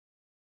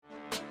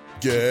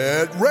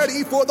Get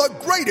ready for the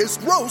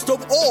greatest roast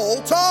of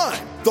all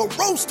time, the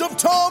Roast of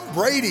Tom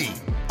Brady,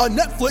 a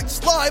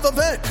Netflix live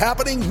event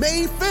happening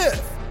May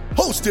 5th.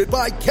 Hosted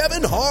by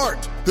Kevin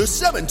Hart, the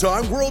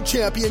 7-time world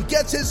champion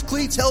gets his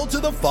cleats held to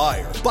the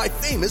fire by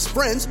famous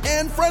friends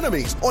and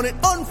frenemies on an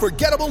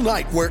unforgettable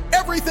night where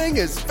everything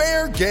is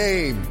fair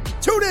game.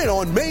 Tune in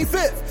on May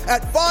 5th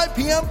at 5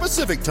 p.m.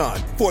 Pacific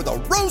time for the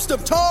Roast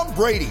of Tom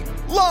Brady,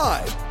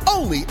 live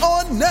only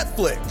on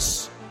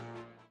Netflix.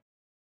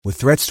 With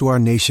threats to our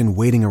nation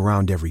waiting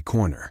around every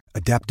corner,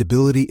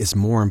 adaptability is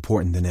more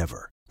important than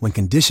ever. When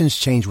conditions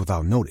change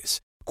without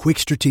notice, quick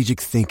strategic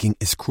thinking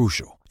is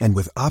crucial. And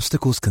with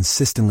obstacles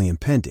consistently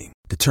impending,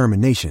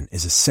 determination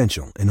is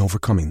essential in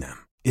overcoming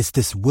them. It's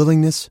this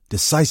willingness,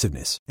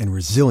 decisiveness, and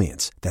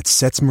resilience that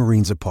sets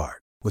Marines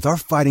apart. With our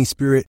fighting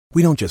spirit,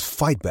 we don't just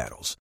fight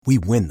battles, we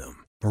win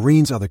them.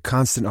 Marines are the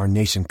constant our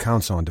nation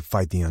counts on to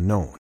fight the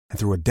unknown. And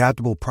through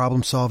adaptable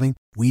problem solving,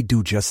 we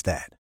do just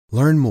that.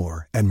 Learn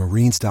more at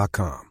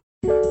marines.com.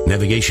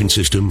 Navigation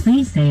system.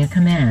 Please say a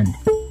command.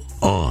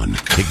 On.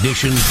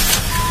 Ignition.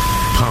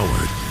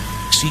 Powered.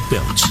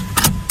 Seatbelts.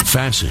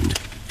 Fastened.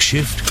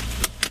 Shift.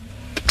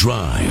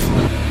 Drive.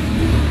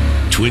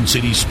 Twin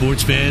Cities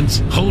sports fans,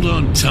 hold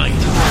on tight.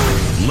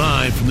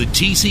 Live from the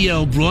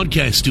TCL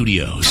broadcast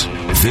studios,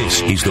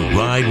 this is The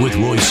Ride with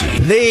Royce.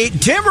 The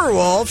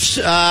Timberwolves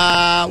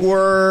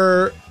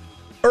were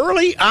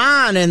early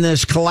on in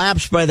this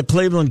collapse by the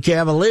Cleveland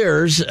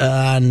Cavaliers.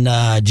 On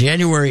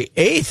January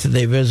 8th,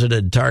 they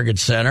visited Target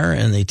Center,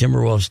 and the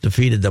Timberwolves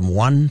defeated them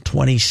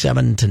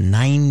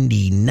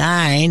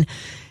 127-99.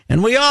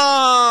 And we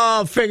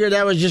all figured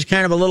that was just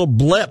kind of a little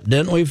blip,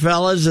 didn't we,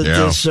 fellas? That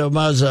this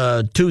was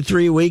a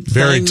 2-3 week thing.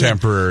 Very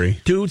temporary.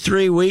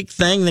 2-3 week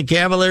thing the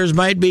Cavaliers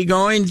might be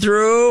going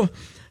through.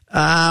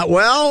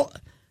 Well,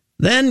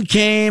 then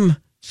came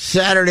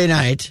Saturday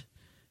night.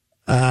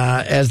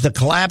 As the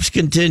collapse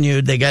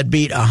continued, they got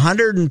beat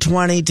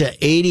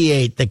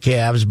 120-88, the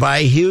Cavs,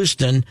 by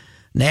Houston,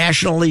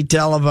 nationally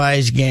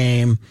televised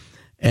game.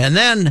 And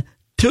then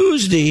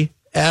Tuesday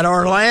at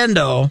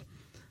Orlando,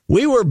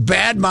 we were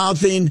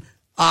bad-mouthing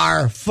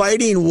our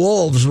Fighting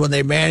Wolves when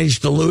they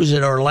managed to lose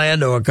at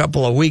Orlando a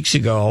couple of weeks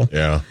ago.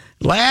 Yeah.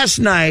 Last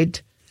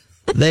night,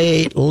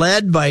 they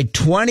led by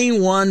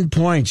 21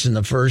 points in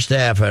the first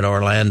half at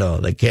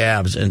Orlando, the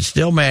Cavs, and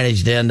still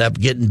managed to end up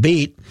getting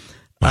beat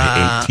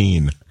by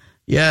 18.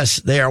 Yes,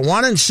 they are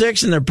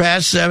 1-6 in their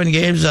past 7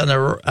 games. On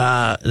the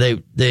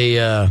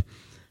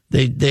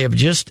they have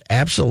just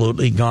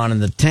absolutely gone in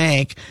the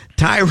tank.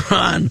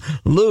 Tyronn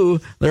Lue,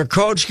 their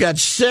coach, got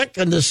sick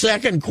in the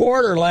second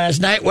quarter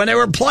last night when they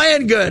were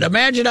playing good.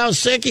 Imagine how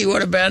sick he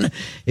would have been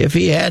if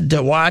he had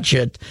to watch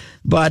it.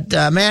 But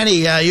Manny,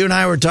 you and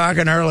I were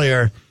talking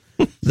earlier.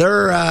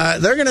 They're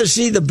going to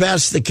see the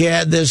best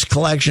this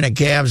collection of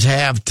Cavs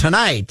have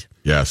tonight.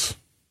 Yes.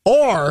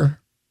 Or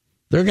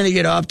they're going to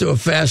get off to a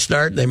fast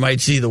start. They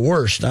might see the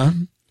worst, huh?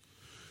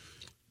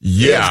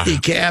 Yeah. If the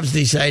Cavs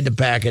decide to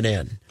pack it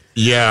in.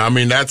 Yeah, I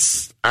mean,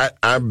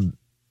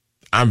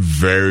 I'm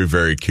very,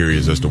 very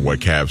curious as to what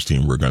Cavs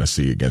team we're going to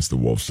see against the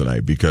Wolves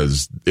tonight,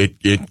 because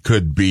this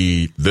could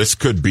be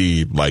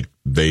like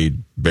they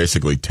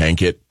basically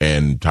tank it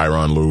and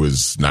Tyronn Lue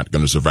is not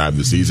going to survive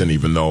the season,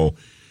 even though,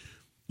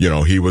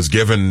 he was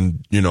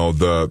given,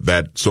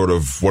 that sort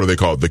of, what do they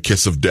call it, the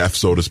kiss of death,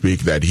 so to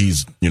speak, that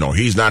he's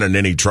not in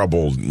any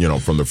trouble,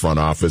 from the front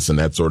office and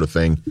that sort of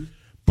thing.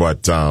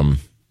 But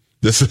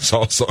this is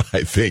also,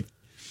 I think,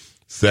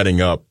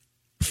 setting up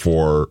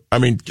for,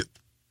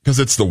 because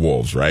it's the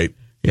Wolves, right?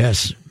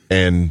 Yes.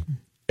 And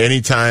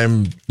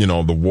anytime,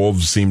 the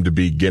Wolves seem to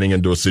be getting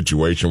into a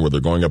situation where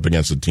they're going up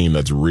against a team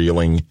that's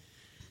reeling,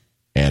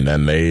 and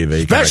then they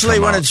especially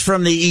when it's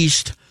from the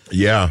East.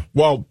 Yeah.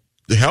 Well,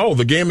 hell,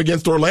 the game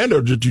against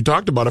Orlando that you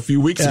talked about a few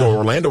weeks ago,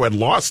 Orlando had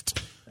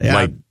lost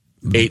like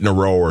 8 in a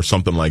row or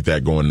something like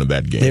that going into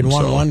that game. They'd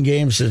won one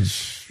game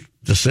since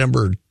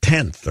December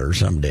 10th or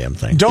some damn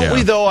thing. Don't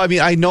we, though?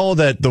 I know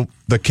that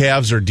the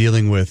Cavs are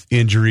dealing with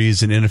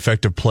injuries and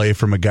ineffective play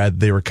from a guy that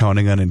they were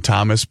counting on in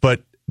Thomas,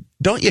 but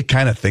don't you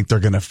kind of think they're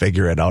going to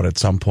figure it out at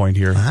some point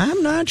here?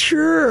 I'm not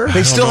sure.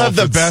 They still have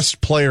the best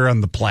player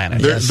on the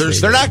planet.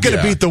 They're not going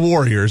to beat the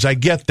Warriors. I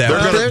get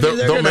that.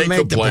 They'll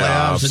make the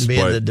playoffs and be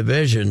in the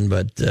division,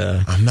 but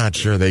I'm not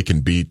sure they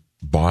can beat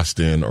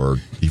Boston or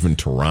even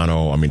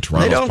Toronto.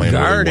 Toronto's they don't playing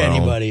guard really well.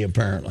 Anybody,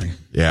 apparently.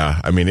 Yeah,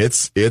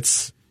 it's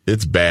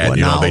bad.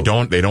 Well, they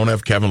don't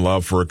have Kevin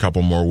Love for a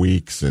couple more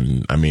weeks,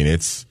 and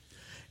it's.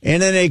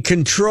 And in a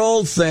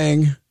controlled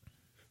thing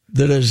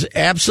that is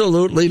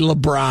absolutely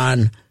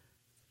LeBron,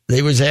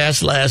 they was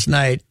asked last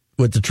night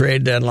with the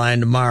trade deadline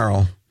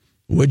tomorrow,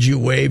 would you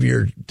waive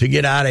to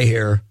get out of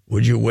here,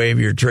 would you waive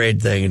your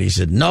trade thing? And he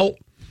said, no,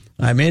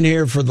 I'm in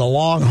here for the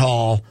long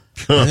haul.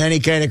 And then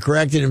he kind of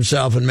corrected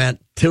himself and meant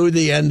to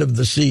the end of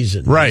the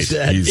season. Right. He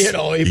said, he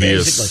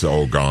is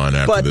so gone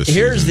after this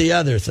season. But here's the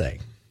other thing.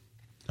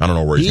 I don't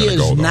know where he's going to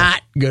go, though. He is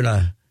not going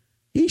to.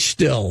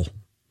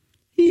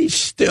 He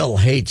still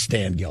hates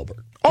Dan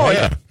Gilbert. Oh,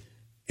 yeah.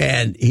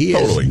 And he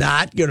is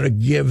not going to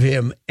give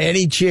him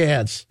any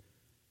chance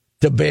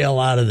to bail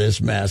out of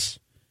this mess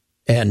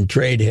and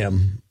trade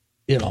him,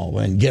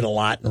 and get a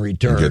lot in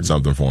return. Get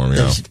something for him,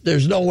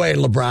 There's no way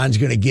LeBron's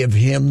going to give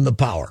him the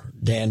power,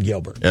 Dan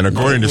Gilbert. And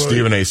according to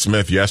Stephen A.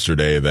 Smith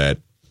yesterday, that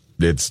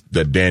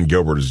Dan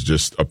Gilbert is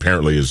just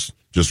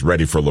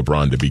ready for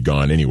LeBron to be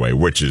gone anyway,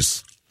 which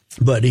is,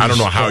 I don't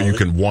know how you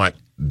can want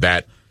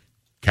that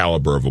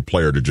caliber of a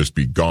player to just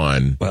be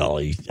gone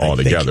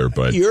altogether.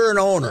 But you're an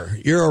owner.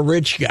 You're a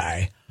rich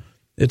guy.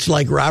 It's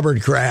like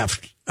Robert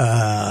Kraft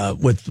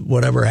with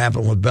whatever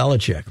happened with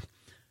Belichick.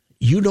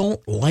 You don't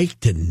like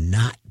to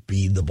not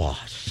be the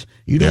boss.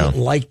 You don't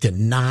like to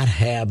not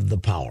have the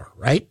power,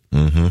 right?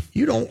 Mm-hmm.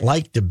 You don't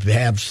like to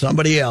have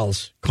somebody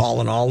else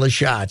calling all the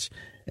shots.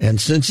 And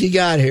since he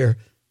got back,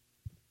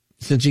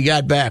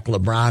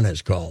 LeBron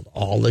has called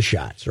all the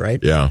shots, right?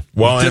 Yeah.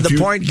 Well, to the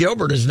point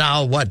Gilbert is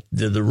now,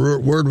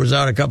 the word was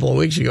out a couple of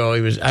weeks ago.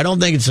 I don't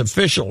think it's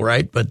official,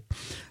 right? But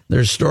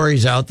there's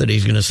stories out that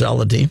he's going to sell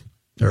the team.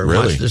 Or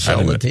wants to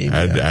sell the team.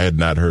 I had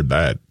not heard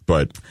that,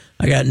 but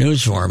I got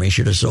news for him. He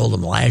should have sold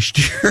them last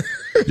year.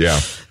 Yeah.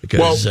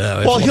 Because,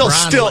 he'll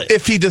still,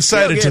 if he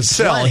decided to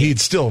sell, he'd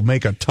still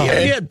make a ton. He'll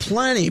get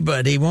plenty,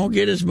 but he won't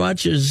get as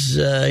much as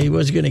he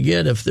was going to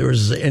get if there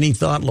was any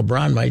thought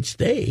LeBron might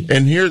stay.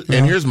 And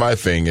here's my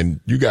thing,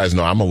 and you guys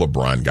know I'm a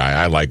LeBron guy.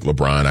 I like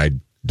LeBron. I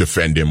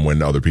defend him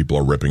when other people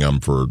are ripping him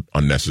for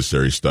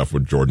unnecessary stuff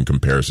with Jordan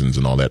comparisons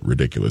and all that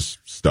ridiculous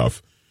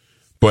stuff.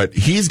 But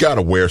he's got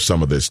to wear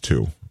some of this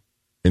too,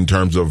 in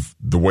terms of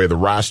the way the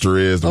roster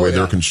is, the way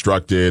they're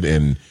constructed,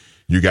 and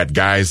you got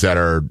guys that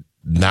are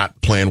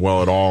not playing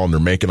well at all, and they're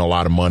making a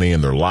lot of money,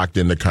 and they're locked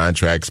into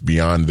contracts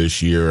beyond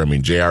this year. I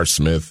mean, J.R.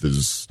 Smith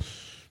is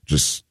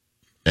just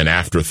an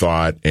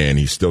afterthought, and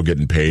he's still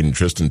getting paid, and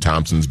Tristan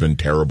Thompson's been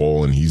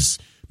terrible, and he's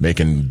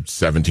making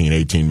 $17,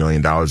 $18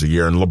 million a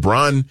year. And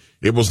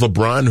it was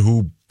LeBron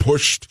who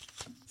pushed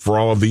for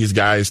all of these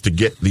guys to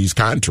get these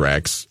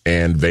contracts,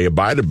 and they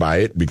abided by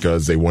it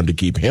because they wanted to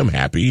keep him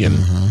happy, and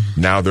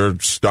now they're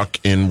stuck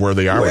in where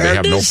they are, where they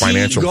have no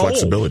financial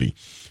flexibility.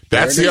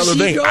 That's the other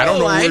thing. I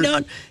don't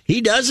know. He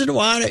doesn't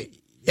want it.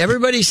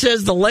 Everybody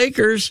says the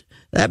Lakers.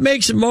 That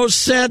makes the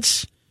most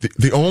sense.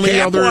 The only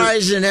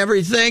cap-wise and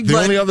everything. The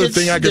only other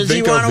thing I could think of is, does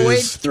he want to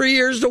wait 3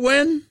 years to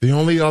win? The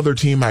only other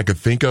team I could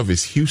think of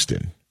is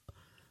Houston,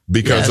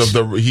 because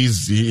of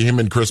him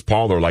and Chris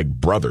Paul are like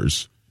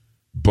brothers,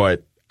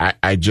 but.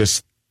 I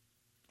just,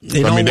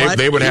 they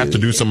would have to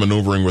do some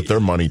maneuvering with their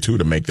money, too,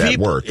 to make that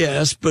work.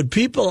 Yes, but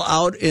people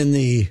out in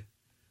the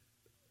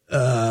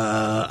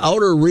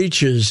outer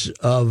reaches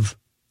of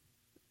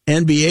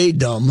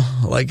NBA-dom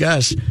like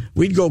us,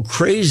 we'd go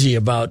crazy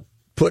about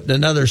putting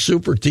another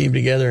super team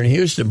together in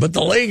Houston, but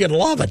the league would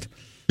love it.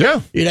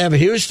 Yeah. You'd have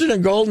Houston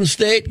and Golden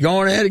State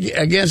going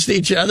against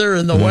each other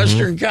in the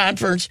Western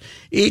Conference,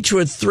 each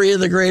with three of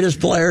the greatest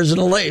players in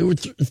the league,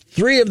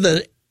 three of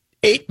the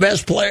 8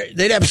 best players.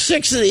 They'd have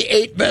 6 of the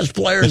 8 best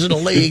players in the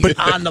league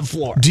on the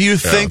floor. Do you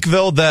think,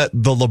 though, that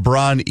the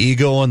LeBron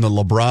ego and the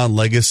LeBron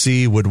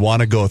legacy would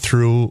want to go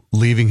through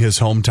leaving his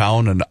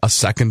hometown a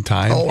second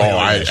time?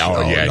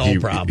 No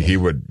problem. He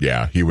would.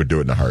 Yeah, he would do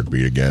it in a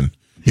heartbeat again.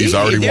 He's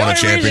already won a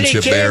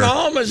championship there. He came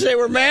home as they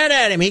were mad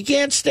at him. He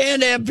can't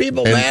stand to have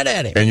people mad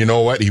at him. And you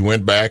know what? He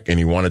went back and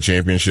he won a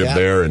championship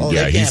there. And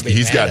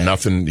he's got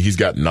nothing. He's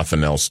got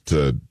nothing else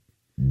to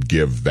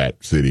give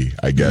that city,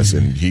 I guess,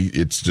 and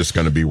it's just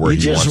going to be where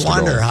he wants to go. You just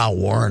wonder how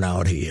worn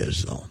out he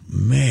is, though.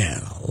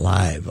 Man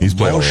alive. He's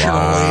played a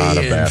lot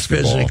of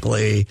basketball.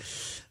 Physically.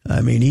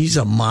 I mean, he's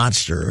a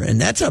monster, and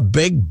that's a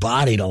big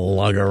body to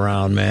lug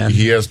around, man.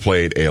 He has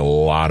played a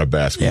lot of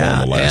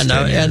basketball in the last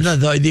 10 years.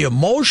 And the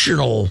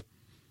emotional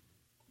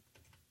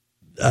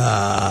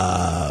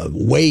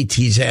weight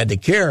he's had to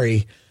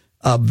carry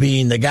of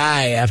being the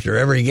guy after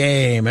every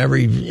game,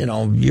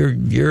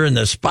 you're in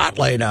the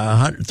spotlight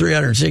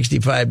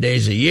 365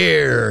 days a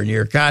year, and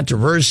you're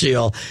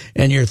controversial,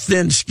 and you're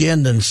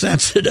thin-skinned and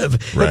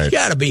sensitive. Right. It's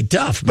got to be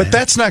tough, man. But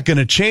that's not going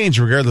to change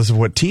regardless of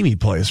what team he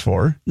plays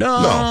for.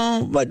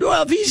 No. But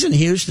if he's in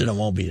Houston, it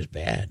won't be as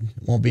bad.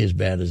 It won't be as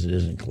bad as it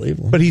is in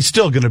Cleveland. But he's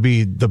still going to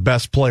be the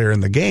best player in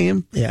the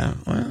game. Yeah.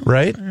 Well,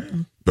 right?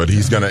 But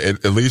he's going to,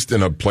 at least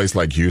in a place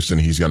like Houston,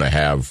 he's going to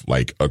have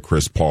like a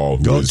Chris Paul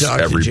who is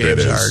every bit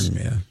as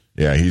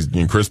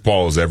Harden, Chris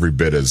Paul is every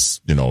bit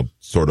as,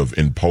 sort of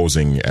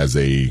imposing as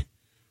a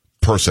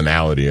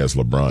personality as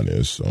LeBron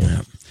is. So.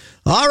 Yeah.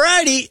 All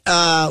righty.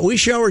 We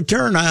shall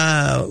return.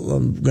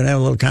 I'm going to have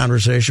a little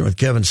conversation with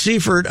Kevin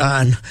Seifert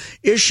on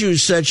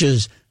issues such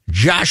as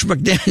Josh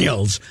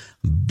McDaniels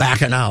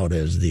backing out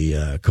as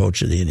the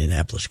coach of the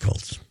Indianapolis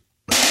Colts.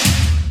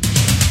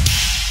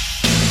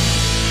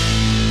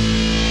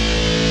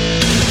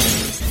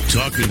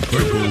 Talking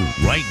Purple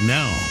right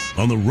now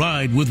on The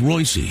Ride with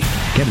Royce.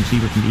 Kevin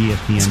Seifert from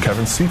ESPN. It's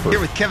Kevin Seifert.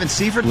 Here with Kevin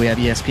Seifert. We have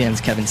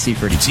ESPN's Kevin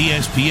Seifert. It's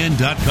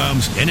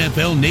ESPN.com's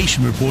NFL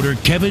Nation reporter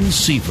Kevin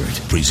Seifert,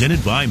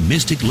 presented by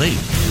Mystic Lake.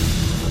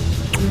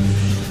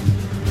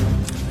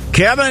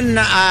 Kevin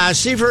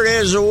Seifert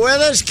is with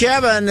us.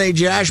 Kevin, the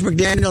Josh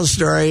McDaniels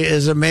story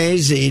is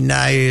amazing.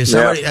 I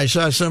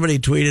saw somebody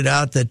tweeted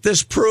out that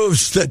this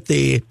proves that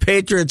the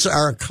Patriots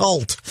are a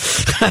cult.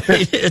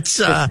 It's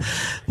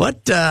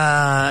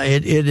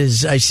it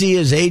is. I see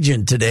his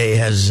agent today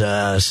has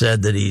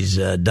said that he's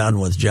done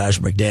with Josh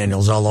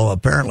McDaniels, although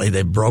apparently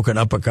they've broken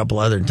up a couple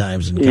other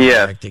times and come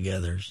back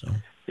together. So.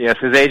 Yes,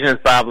 his agent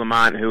is Bob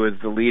Lamont, who is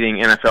the leading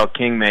NFL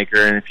kingmaker,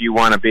 and if you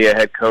want to be a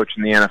head coach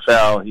in the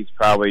NFL, he's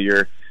probably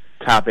your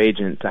top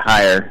agent to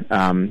hire.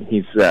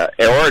 He's or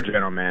a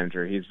general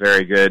manager. He's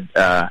very good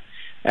at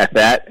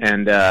that,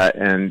 and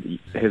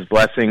his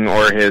blessing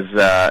or his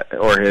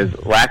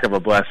lack of a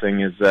blessing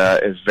is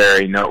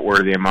very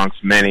noteworthy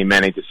amongst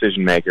many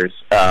decision makers.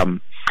 There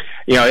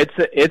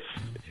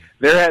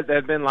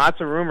have been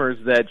lots of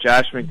rumors that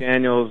Josh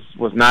McDaniels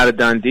was not a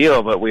done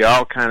deal, but we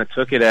all kind of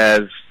took it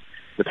as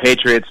the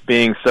Patriots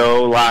being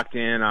so locked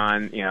in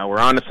on, we're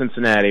on to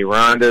Cincinnati, we're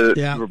on to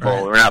the Super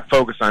Bowl, we're not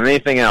focused on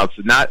anything else.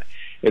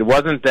 It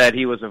wasn't that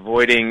he was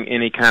avoiding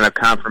any kind of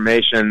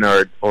confirmation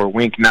or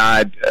wink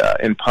nod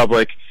in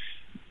public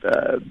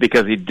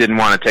because he didn't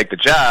want to take the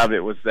job.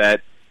 It was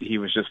that he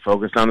was just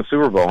focused on the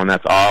Super Bowl, and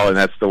that's all, and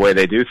that's the way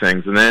they do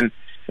things. And then,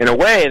 in a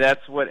way,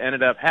 that's what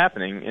ended up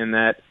happening in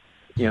that,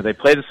 they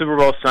play the Super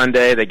Bowl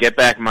Sunday, they get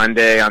back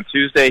Monday. On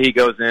Tuesday, he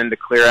goes in to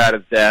clear out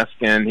his desk,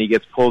 and he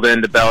gets pulled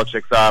into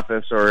Belichick's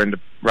office or into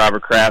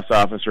Robert Kraft's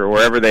office or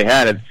wherever they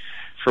had it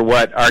for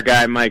what our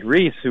guy Mike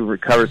Reese, who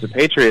covers the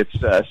Patriots,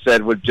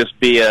 said would just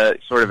be a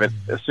sort of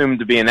assumed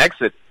to be an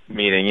exit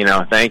meeting.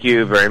 Thank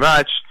you very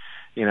much,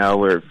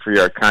 for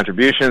your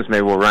contributions.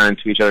 Maybe we'll run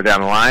into each other down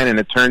the line. And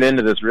it turned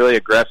into this really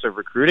aggressive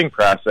recruiting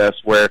process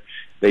where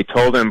they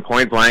told him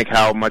point blank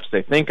how much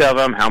they think of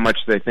him, how much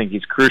they think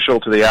he's crucial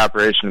to the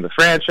operation of the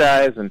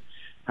franchise, and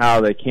how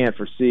they can't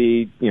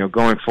foresee,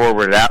 going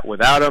forward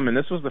without him. And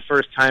this was the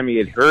first time he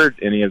had heard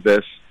any of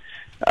this,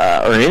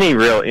 or any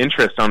real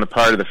interest on the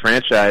part of the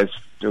franchise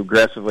to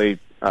aggressively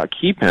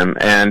keep him.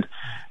 And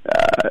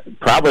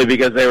probably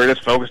because they were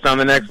just focused on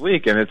the next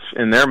week. And it's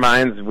in their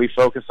minds, we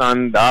focus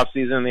on the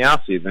off-season and the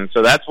off-season.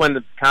 So that's when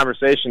the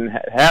conversation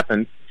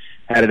happened.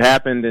 Had it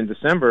happened in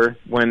December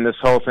when this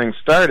whole thing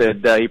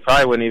started, he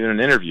probably wouldn't even have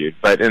been interviewed.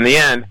 But in the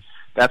end,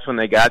 that's when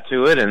they got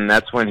to it, and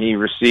that's when he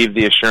received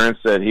the assurance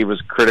that he was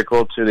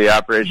critical to the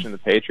operation of the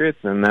Patriots,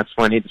 and that's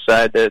when he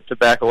decided to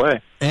back away.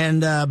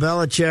 And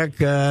Belichick,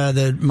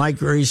 that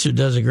Mike Reese, who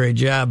does a great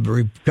job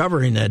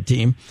recovering that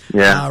team,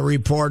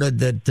 reported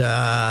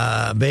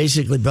that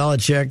basically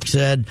Belichick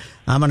said,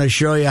 I'm going to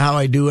show you how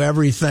I do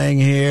everything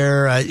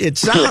here. It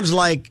sounds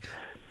like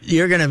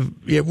we're going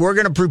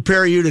to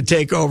prepare you to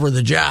take over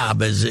the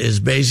job is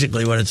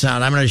basically what it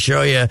sounds. I'm going to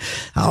show you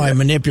how I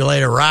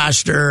manipulate a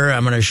roster.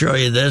 I'm going to show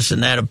you this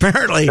and that.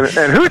 Apparently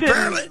through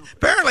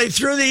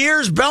the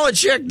years,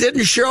 Belichick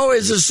didn't show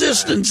his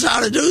assistants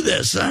how to do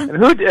this. Huh? And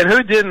who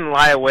didn't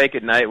lie awake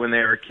at night when they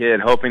were a kid,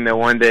 hoping that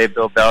one day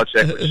Bill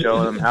Belichick would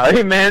show them how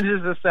he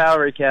manages the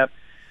salary cap?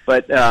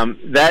 But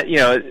that,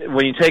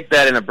 when you take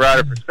that in a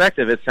broader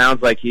perspective, it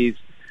sounds like he's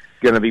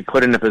going to be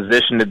put in a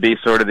position to be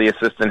sort of the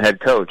assistant head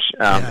coach,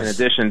 in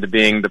addition to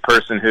being the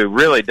person who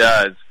really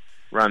does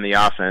run the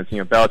offense.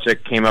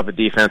 Belichick came up a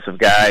defensive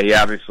guy. He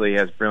obviously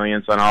has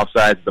brilliance on all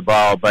sides of the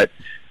ball, but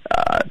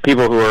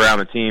people who are around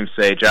the team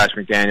say Josh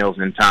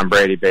McDaniels and Tom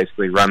Brady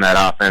basically run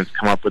that offense,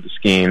 come up with the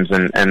schemes,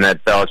 and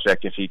that Belichick,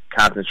 if he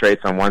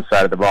concentrates on one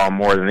side of the ball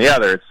more than the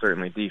other, it's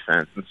certainly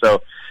defense. And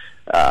so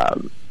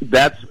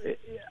that's...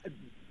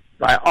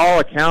 By all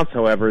accounts,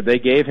 however, they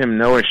gave him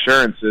no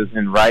assurances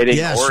in writing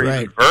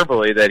even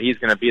verbally that he's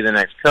going to be the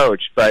next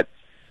coach. But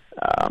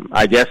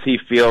I guess he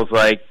feels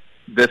like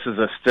this is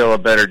still a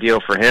better deal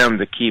for him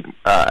to keep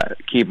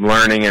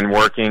learning and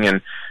working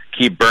and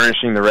keep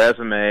burnishing the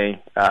resume.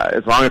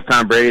 As long as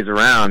Tom Brady's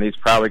around, he's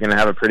probably going to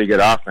have a pretty good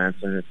offense,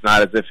 and it's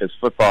not as if his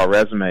football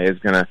resume is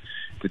going to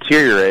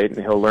deteriorate, and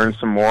he'll learn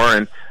some more.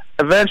 And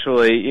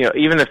eventually,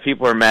 even if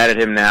people are mad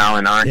at him now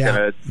and aren't going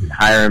to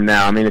hire him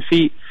now, I mean,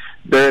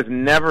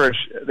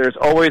 there's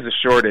always a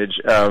shortage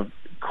of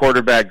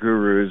quarterback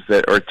gurus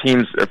or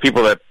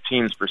people that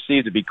teams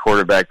perceive to be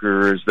quarterback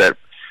gurus that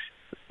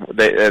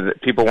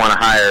people want to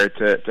hire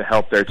to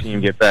help their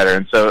team get better.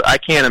 And so I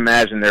can't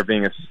imagine there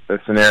being a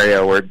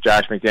scenario where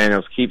Josh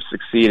McDaniels keeps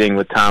succeeding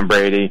with Tom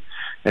Brady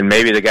and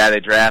maybe the guy they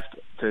draft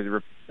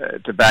to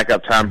back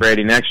up Tom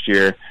Brady next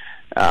year.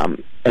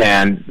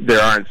 And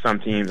there aren't some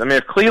teams. I mean,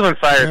 if Cleveland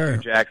fires Hugh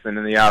Jackson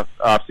in the off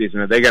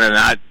season, are they going to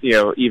not,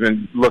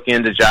 even look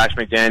into Josh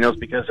McDaniels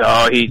because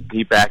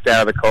he backed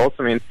out of the Colts?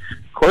 I mean,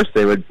 of course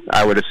they would.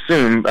 I would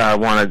assume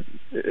want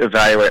to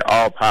evaluate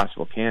all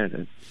possible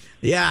candidates.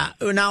 Yeah.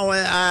 Now,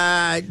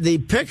 the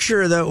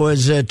picture that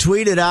was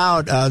tweeted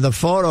out, the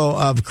photo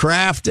of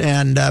Kraft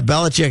and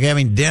Belichick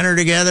having dinner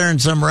together in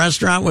some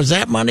restaurant, was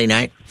that Monday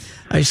night?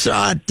 I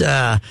saw it.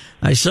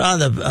 I saw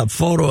the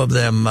photo of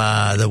them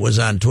that was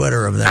on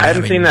Twitter of them. I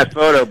haven't seen that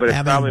photo, but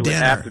it probably would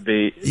have to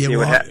be.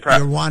 You're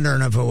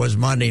wondering if it was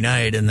Monday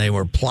night and they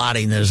were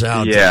plotting this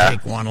out to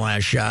take one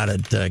last shot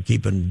at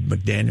keeping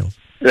McDaniels.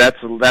 That's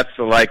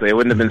the likely. It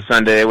wouldn't have been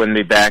Sunday. It wouldn't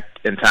be back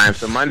in time.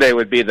 So Monday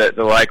would be the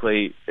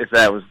likely. If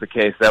that was the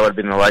case, that would have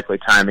been the likely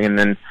timing.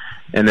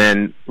 And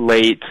then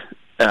late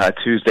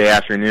Tuesday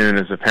afternoon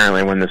is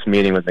apparently when this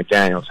meeting with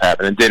McDaniels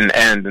happened. It didn't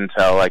end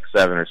until like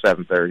 7 or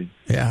 7:30.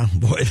 Yeah,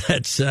 boy,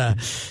 that's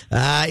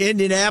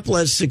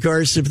Indianapolis. Of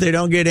course, if they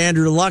don't get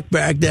Andrew Luck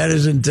back, that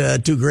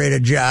isn't too great a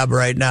job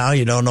right now.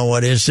 You don't know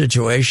what his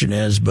situation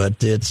is,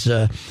 but it's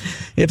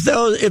if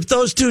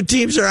those two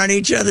teams are on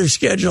each other's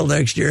schedule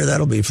next year,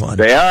 that'll be fun.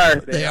 They are.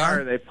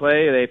 They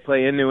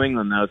play in New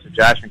England though, so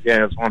Josh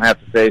McDaniels won't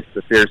have to face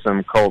the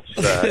fearsome Colts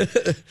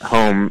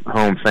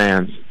home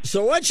fans.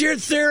 So, what's your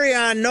theory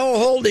on no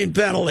holding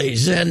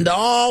penalties and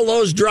all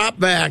those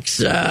dropbacks?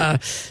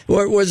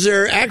 Was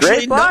there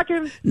actually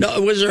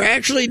was there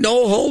actually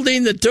no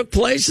holding that took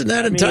place in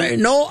that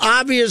no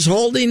obvious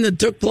holding that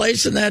took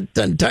place in that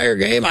entire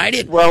game? I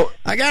didn't. Well,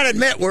 I got to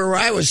admit, where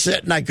I was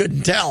sitting, I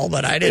couldn't tell,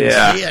 but I didn't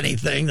see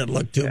anything that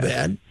looked too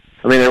bad.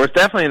 I mean, there was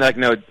definitely I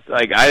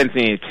didn't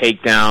see any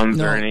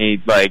takedowns or any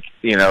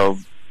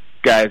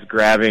guys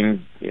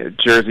grabbing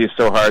jerseys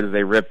so hard that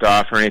they ripped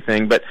off or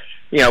anything, but.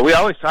 We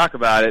always talk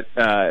about it,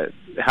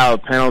 how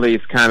penalties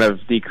kind of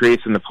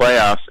decrease in the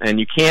playoffs, and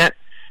you can't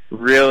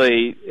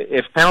really,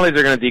 if penalties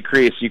are going to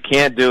decrease, you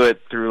can't do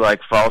it through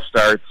false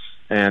starts.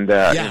 And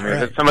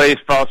if somebody's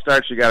false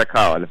starts, you got to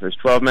call it. If there's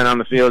 12 men on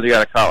the field, you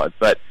got to call it.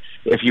 But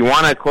if you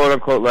want to quote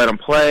unquote let them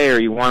play, or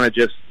you want to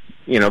just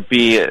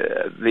be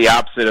the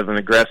opposite of an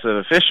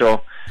aggressive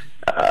official,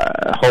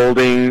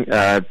 holding,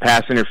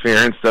 pass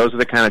interference, those are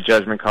the kind of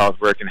judgment calls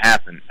where it can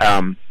happen.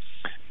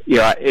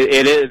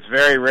 It is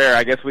very rare.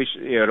 I guess we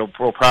should,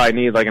 we'll probably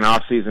need an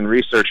off-season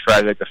research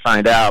project to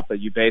find out, but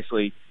you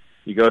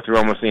go through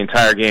almost the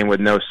entire game with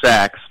no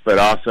sacks, but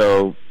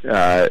also,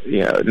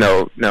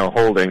 no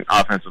holding,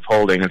 offensive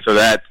holding. And so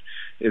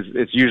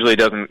it usually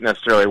doesn't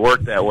necessarily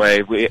work that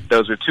way.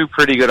 Those are two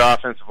pretty good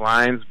offensive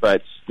lines,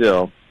 but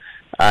still,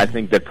 I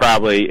think that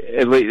probably,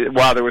 at least,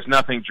 while there was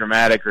nothing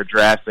dramatic or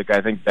drastic,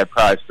 I think that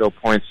probably still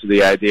points to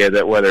the idea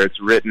that whether it's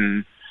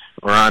written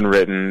or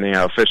unwritten,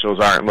 officials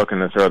aren't looking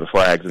to throw the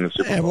flags in the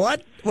Super Bowl.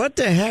 And what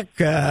the heck?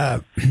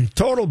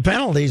 Total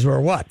penalties were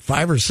what,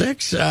 5 or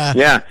 6?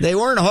 They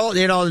weren't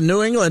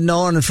New England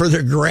known for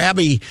their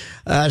grabby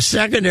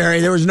secondary.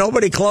 There was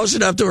nobody close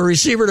enough to a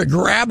receiver to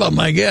grab them.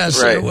 I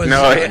guess it was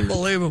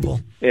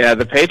unbelievable. Yeah,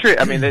 the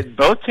Patriots. I mean,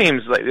 both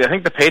teams. I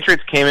think the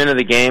Patriots came into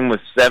the game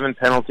with 7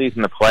 penalties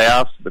in the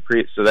playoffs.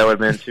 So that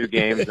would have been 2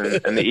 games,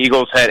 and the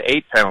Eagles had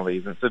 8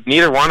 penalties, and so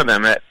neither one of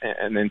them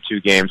and then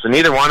 2 games. So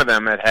neither one of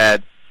them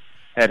had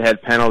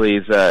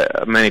penalties,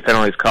 many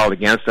penalties called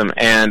against them,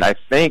 and I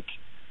think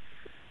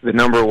the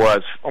number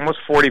was almost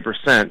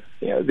 40%.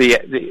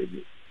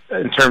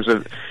 In terms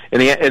of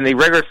in the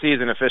regular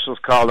season, officials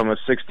called them with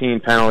 16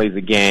 penalties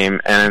a game,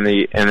 and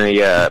in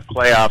the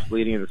playoffs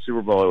leading to the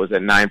Super Bowl, it was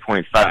at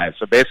 9.5.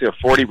 So basically, a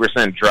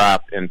 40%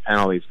 drop in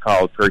penalties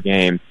called per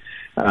game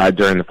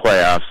during the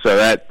playoffs. So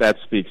that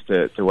speaks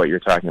to what you're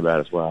talking about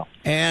as well.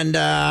 And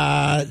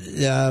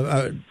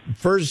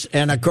first,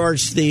 and of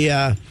course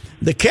the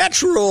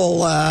catch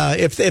rule.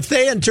 If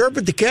they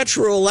interpret the catch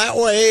rule that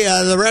way,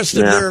 the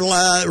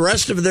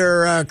rest of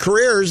their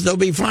careers, they'll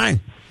be fine.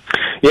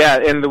 Yeah,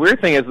 and the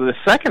weird thing is the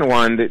second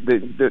one,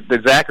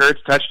 the Zach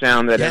Ertz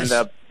touchdown that ended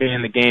up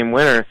being the game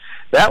winner.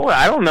 That was,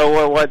 I don't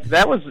know what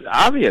that was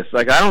obvious.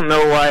 I don't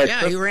know why it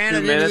took 2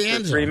 minutes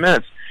or 3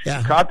 minutes. Yeah.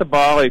 He caught the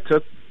ball. He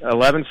took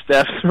 11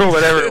 steps or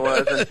whatever it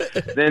was,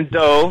 and then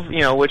dove,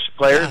 which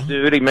players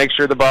do to make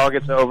sure the ball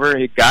gets over.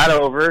 He got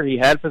over. He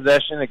had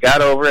possession. It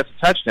got over. It's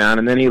a touchdown,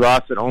 and then he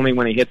lost it only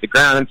when he hit the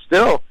ground, and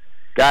still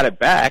got it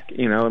back,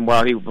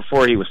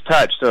 before he was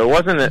touched. So it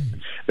wasn't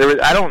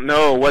I don't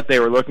know what they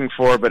were looking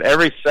for, but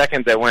every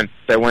second that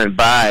went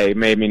by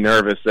made me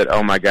nervous that,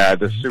 oh my God,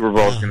 the Super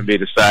Bowl is going to be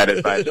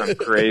decided by some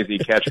crazy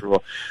catch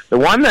rule. The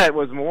one that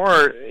was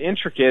more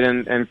intricate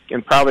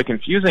and probably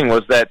confusing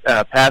was that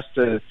pass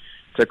to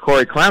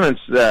Corey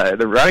Clements,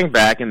 the running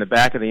back, in the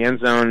back of the end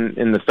zone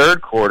in the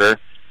third quarter,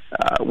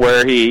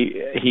 where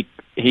he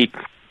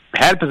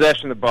had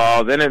possession of the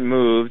ball, then it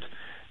moved.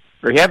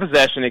 Or he had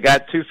possession, it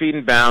got 2 feet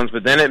in bounds,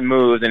 but then it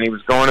moved, and he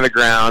was going to the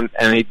ground,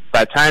 and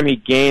by the time he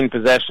gained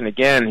possession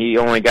again, he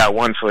only got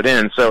 1 foot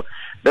in. So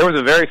there was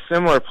a very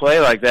similar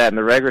play like that in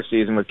the regular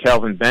season with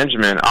Kelvin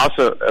Benjamin,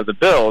 also of the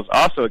Bills,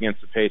 also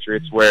against the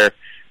Patriots, where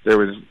there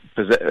was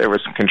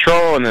some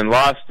control and then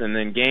lost and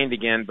then gained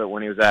again, but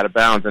when he was out of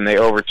bounds, and they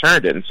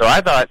overturned it. And so I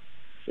thought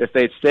if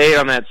they'd stayed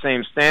on that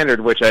same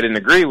standard, which I didn't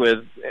agree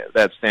with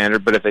that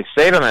standard, but if they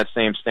stayed on that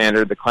same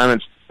standard, the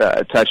Clements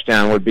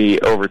touchdown would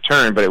be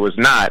overturned, but it was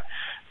not.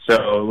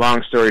 So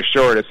long story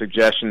short, a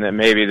suggestion that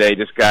maybe they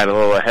just got a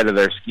little ahead of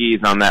their skis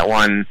on that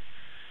one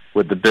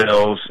with the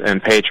Bills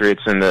and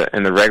Patriots in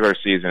the regular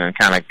season and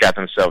kind of got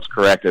themselves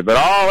corrected. But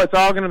it's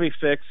all going to be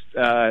fixed.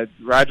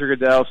 Roger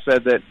Goodell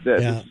said that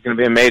this is going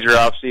to be a major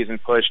off-season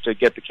push to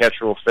get the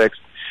catch rule fixed.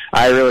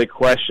 I really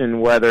question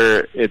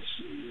whether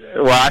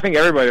I think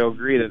everybody will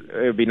agree that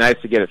it would be nice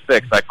to get it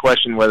fixed. I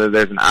question whether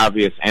there's an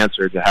obvious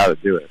answer to how to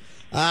do it.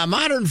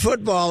 Modern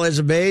football is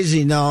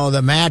amazing, though,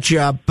 the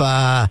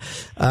matchup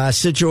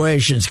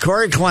situations.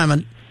 Corey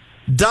Clement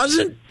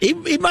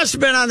he must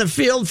have been on the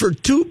field for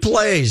 2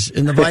 plays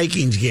in the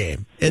Vikings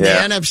game, in the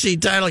NFC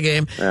title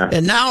game,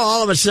 and now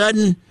all of a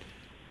sudden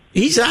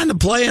he's on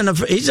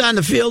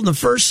the field in the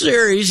first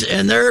series,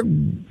 and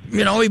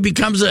he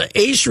becomes an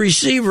ace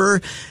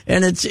receiver,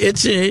 and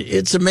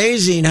it's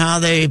amazing how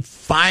they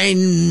find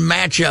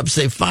matchups,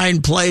 they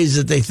find plays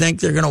that they think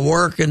they're going to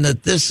work, and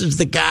that this is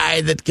the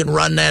guy that can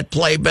run that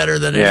play better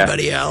than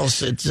anybody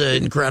else. It's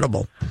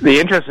incredible. The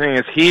interesting thing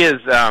is he is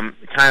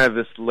kind of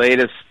this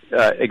latest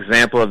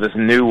example of this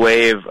new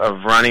wave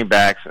of running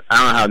backs. I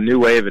don't know how new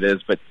wave it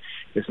is, but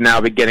it's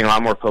now getting a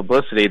lot more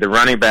publicity. The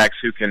running backs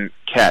who can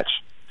catch.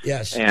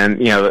 Yes.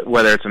 And,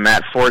 whether it's a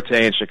Matt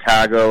Forte in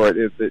Chicago or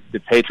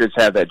the Patriots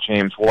have that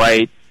James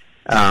White,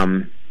 you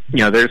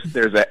got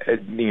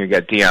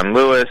Deion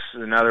Lewis,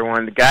 another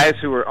one. The guys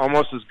who are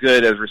almost as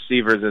good as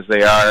receivers as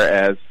they are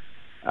as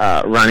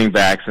running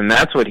backs, and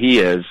that's what he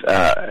is.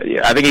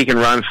 I think he can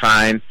run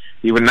fine.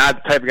 He would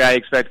not the type of guy you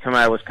expect to come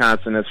out of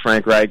Wisconsin, as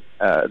Frank Reich,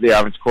 the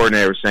offensive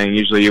coordinator, was saying.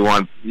 Usually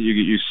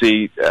you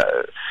see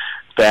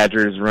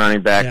Badgers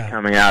running back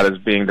coming out as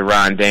being the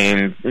Ron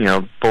Dane,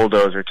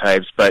 bulldozer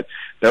types, but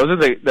those are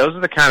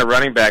the kind of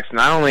running backs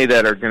not only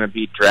that are going to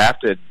be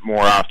drafted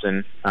more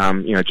often,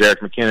 Jerick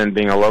McKinnon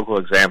being a local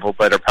example,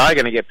 but are probably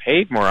going to get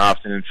paid more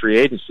often in free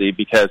agency,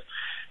 because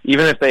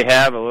even if they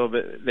have a little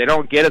bit, they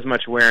don't get as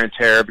much wear and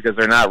tear because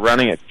they're not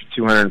running it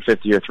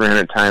 250 or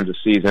 300 times a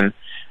season.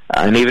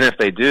 And even if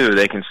they do,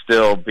 they can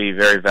still be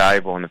very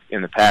valuable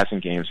in the passing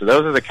game. So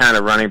those are the kind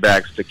of running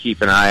backs to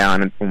keep an eye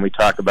on when we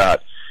talk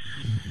about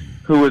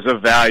who is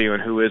of value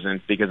and who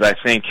isn't, because I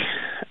think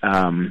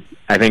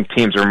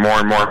teams are more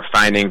and more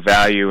finding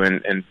value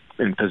in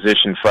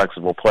position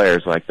flexible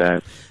players like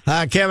that.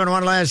 Kevin,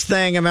 one last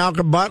thing.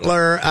 Malcolm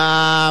Butler,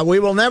 we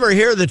will never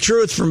hear the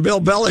truth from Bill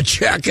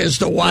Belichick as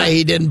to why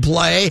he didn't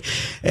play.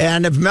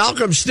 And if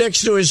Malcolm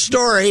sticks to his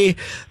story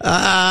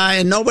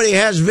and nobody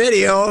has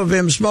video of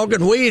him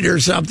smoking weed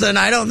or something,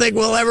 I don't think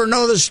we'll ever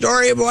know the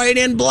story of why he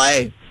didn't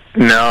play.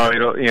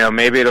 No,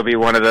 maybe it'll be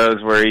one of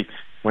those where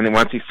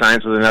once he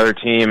signs with another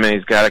team and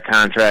he's got a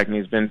contract and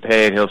he's been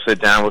paid, he'll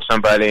sit down with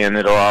somebody and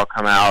it'll all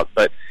come out.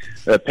 But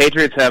the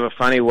Patriots have a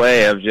funny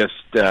way of just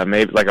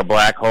maybe like a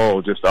black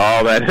hole, just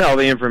all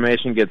the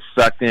information gets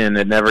sucked in,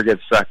 it never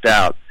gets sucked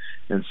out.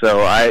 And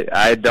so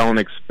I don't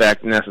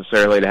expect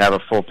necessarily to have a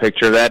full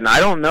picture of that. And I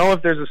don't know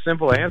if there's a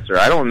simple answer.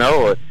 I don't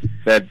know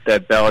that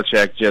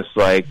Belichick just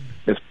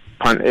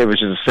it was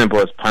just as simple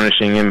as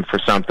punishing him for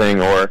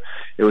something, or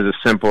it was as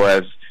simple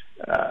as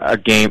a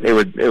game. It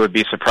would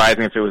be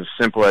surprising if it was as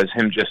simple as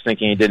him just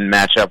thinking he didn't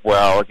match up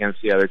well against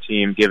the other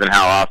team, given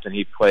how often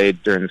he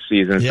played during the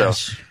season.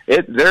 Yes.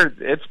 So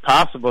it's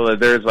possible that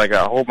there's like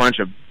a whole bunch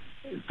of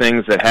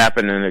things that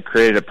happened and it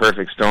created a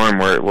perfect storm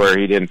where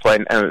he didn't play.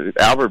 And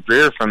Albert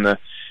Breer from the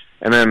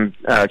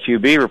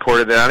QB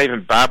reported that not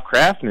even Bob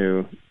Kraft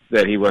knew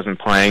that he wasn't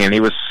playing, and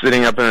he was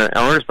sitting up in the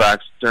owner's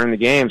box during the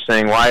game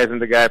saying, why isn't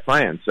the guy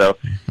playing? So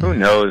who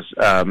knows?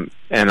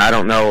 And I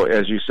don't know,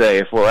 as you say,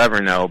 if we'll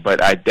ever know,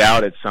 but I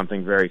doubt it's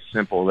something very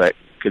simple that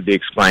could be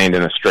explained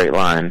in a straight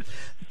line.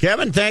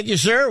 Kevin, thank you,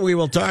 sir. We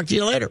will talk to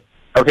you later.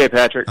 Okay,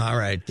 Patrick. All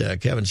right,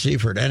 Kevin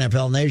Seifert,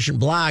 NFL Nation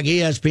blog,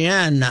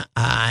 ESPN,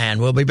 and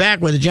we'll be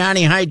back with the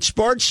Johnny Height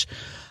Sports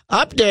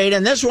Update,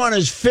 and this one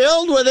is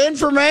filled with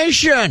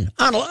information,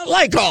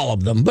 like all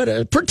of them,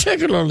 but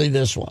particularly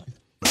this one.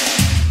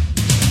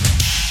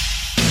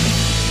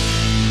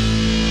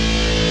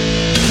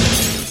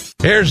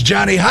 Here's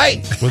Johnny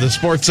Height with a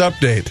sports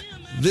update.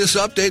 This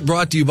update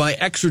brought to you by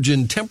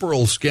Exergen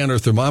Temporal Scanner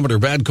Thermometer.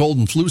 Bad cold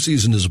and flu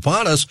season is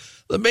upon us.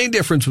 The main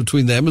difference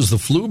between them is the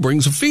flu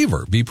brings a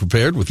fever. Be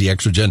prepared with the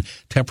Exergen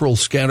Temporal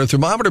Scanner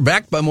Thermometer,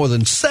 backed by more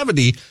than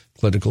 70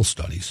 clinical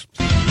studies.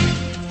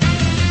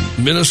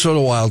 Minnesota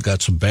Wild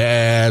got some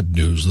bad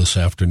news this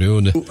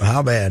afternoon.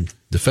 How bad?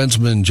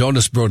 Defenseman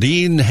Jonas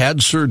Brodin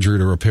had surgery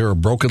to repair a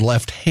broken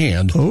left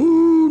hand.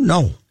 Oh,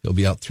 no. He'll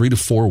be out 3 to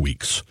 4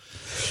 weeks.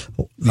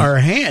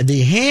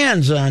 The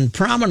hands on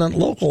prominent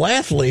local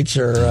athletes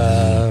are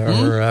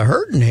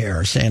hurting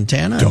here,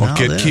 Santana. Don't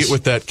get cute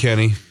with that,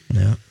 Kenny.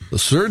 Yeah. The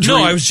surgery.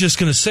 No, I was just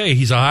going to say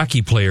he's a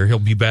hockey player. He'll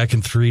be back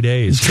in 3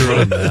 days.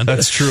 True, man.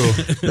 That's true.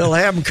 They'll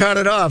have him cut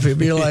it off. He'll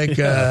be like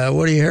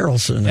Woody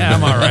Harrelson. Yeah,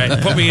 I'm all right.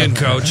 Put me in,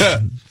 coach.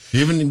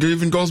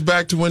 Even goes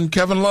back to when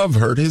Kevin Love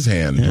hurt his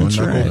hand doing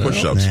knuckle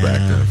push-ups back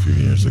there a few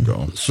years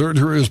ago.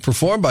 Surgery was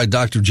performed by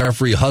Dr.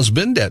 Jeffrey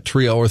Husband at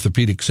Trio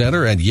Orthopedic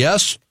Center, and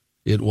yes,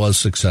 it was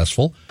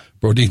successful.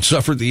 Brodin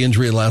suffered the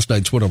injury in last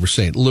night's win over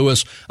St.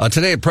 Louis.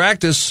 Today at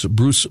practice,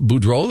 Bruce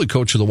Boudreau, the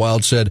coach of the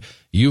Wild, said,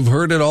 "You've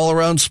heard it all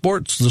around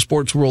the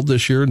sports world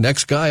this year.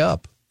 Next guy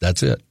up."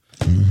 That's it.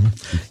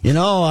 Mm-hmm.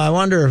 I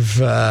wonder if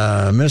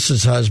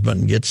Mrs.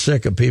 Husband gets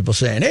sick of people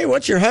saying, "Hey,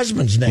 what's your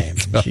husband's name?"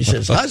 She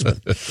says,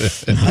 "Husband."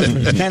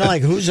 Husband's kind of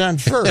like who's on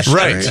first,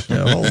 right?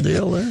 The whole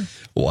deal there.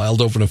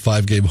 Wild opened a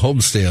 5-game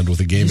homestand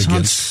with a game He's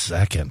against on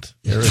second.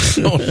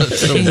 Arizona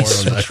tomorrow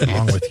night. What's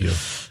wrong with you?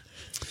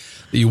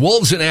 The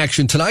Wolves in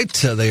action tonight.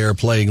 They are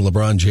playing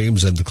LeBron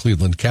James and the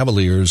Cleveland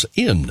Cavaliers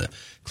in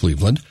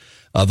Cleveland.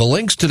 The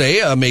Lynx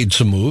today made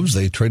some moves.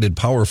 They traded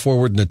power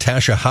forward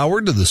Natasha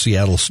Howard to the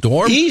Seattle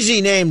Storm.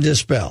 Easy name to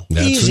spell.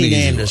 Easy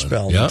name to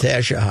spell, yeah.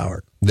 Natasha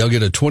Howard. They'll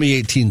get a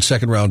 2018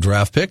 second-round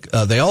draft pick.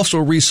 They also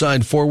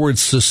re-signed forward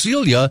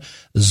Cecilia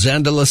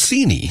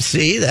Zandalasini.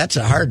 See, that's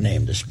a hard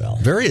name to spell.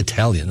 Very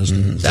Italian,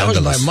 isn't it? That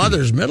was my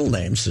mother's middle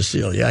name,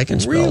 Cecilia. I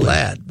can spell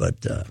that, but...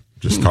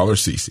 Just call her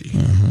Cece.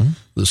 Mm-hmm.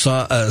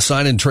 The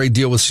sign and trade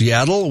deal with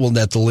Seattle will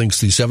net the Lynx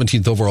the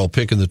 17th overall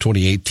pick in the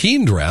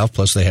 2018 draft,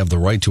 plus they have the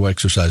right to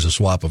exercise a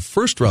swap of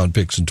first-round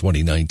picks in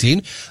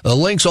 2019. The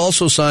Lynx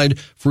also signed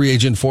free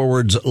agent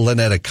forwards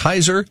Lynetta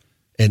Kaiser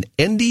and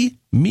Endy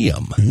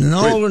Miam.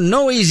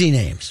 No easy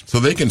names. So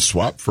they can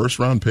swap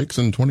first-round picks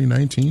in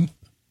 2019?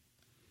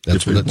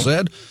 That's what it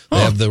said.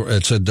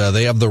 It said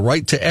they have the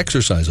right to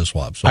exercise a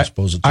swap. So I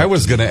suppose it's. I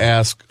was going to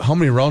ask, how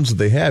many rounds did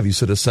they have? You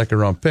said a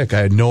second-round pick. I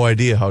had no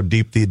idea how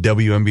deep the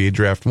WNBA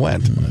draft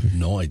went. I have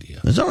no idea.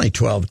 There's only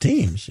 12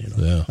 teams.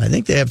 Yeah. I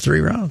think they have 3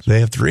 rounds.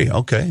 They have 3.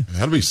 Okay.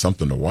 That'll be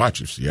something to watch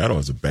if Seattle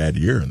has a bad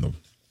year in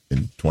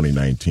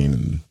 2019,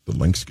 and the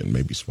Lynx can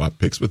maybe swap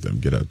picks with them,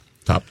 get a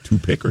top 2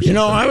 pick or something.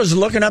 I was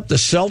looking up the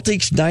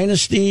Celtics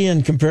dynasty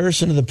in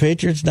comparison to the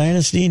Patriots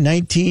dynasty.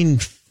 I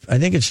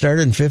think it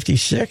started in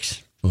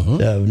 56.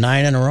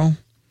 9 in a row.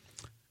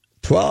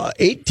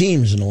 8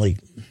 teams in the league.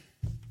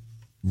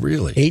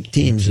 Really? 8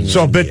 teams in the league.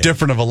 So a bit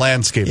different of a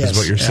landscape is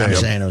what you're saying. I'm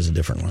saying it was a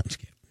different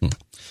landscape.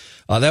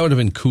 That would have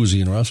been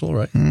Cousy and Russell,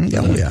 right?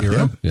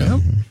 Yeah.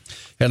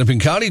 Hennepin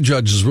County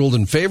judges ruled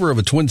in favor of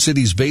a Twin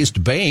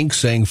Cities-based bank,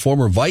 saying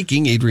former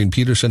Viking Adrian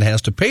Peterson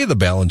has to pay the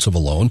balance of a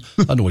loan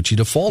on which he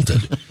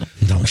defaulted.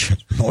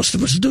 Most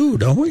of us do,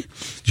 don't we?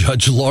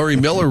 Judge Laurie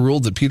Miller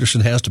ruled that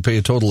Peterson has to pay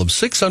a total of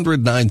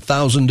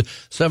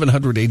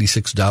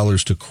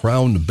 $609,786 to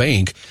Crown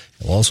Bank.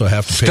 He'll also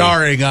have to pay...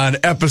 Starring on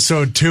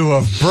episode 2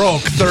 of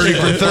Broke 30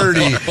 for 30,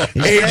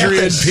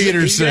 Adrian Peterson.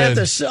 He's going to have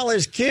to sell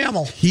his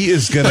camel. He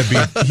is going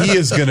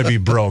to be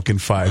broke in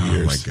 5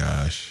 years. Oh my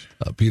gosh.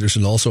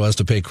 Peterson also has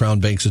to pay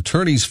Crown Bank's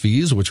attorney's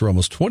fees, which are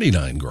almost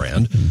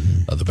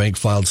 $29,000. The bank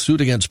filed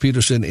suit against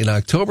Peterson in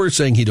October,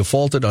 saying he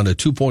defaulted on a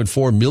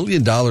 $2.4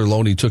 million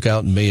loan he took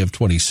out in May of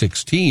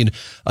 2016.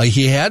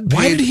 He had paid...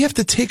 Why did he have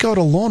to take out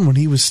a loan when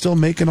he was still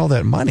making all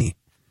that money?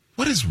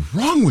 What is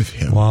wrong with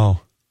him?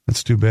 Wow,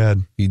 that's too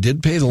bad. He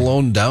did pay the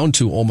loan down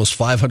to almost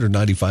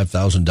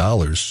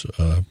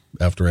 $595,000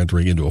 after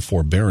entering into a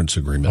forbearance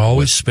agreement.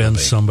 Always spend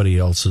somebody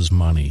else's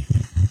money.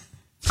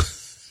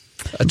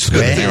 That's a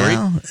good theory.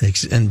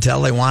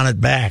 Until they want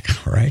it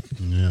back, right?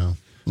 Yeah.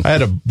 I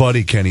had a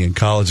buddy, Kenny, in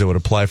college that would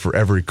apply for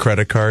every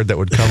credit card that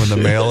would come in the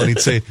mail, and he'd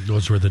say,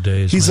 those were the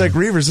days. He's like,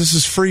 Reavers, this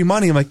is free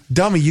money. I'm like,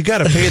 dummy, you got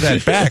to pay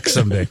that back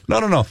someday.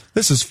 No,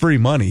 this is free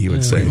money, he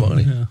would say.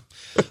 Money. Yeah.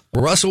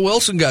 Well, Russell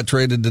Wilson got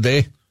traded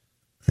today.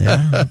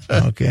 Yeah,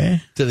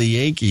 okay. To the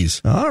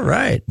Yankees. All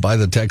right. By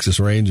the Texas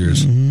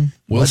Rangers. Mm-hmm.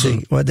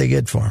 Wilson. What'd they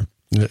get for him?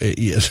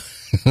 Yes.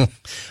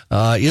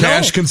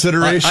 Cash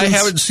considerations? I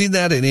haven't seen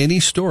that in any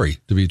story,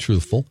 to be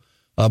truthful.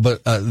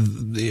 But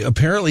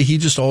apparently he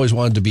just always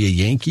wanted to be a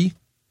Yankee,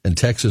 and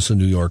Texas and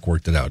New York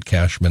worked it out.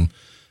 Cashman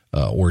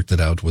worked it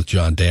out with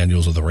John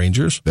Daniels of the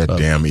Rangers. That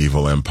damn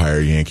evil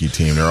Empire Yankee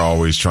team. They're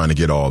always trying to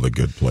get all the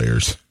good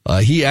players.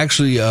 He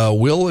actually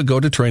will go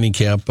to training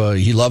camp.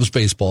 He loves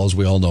baseball, as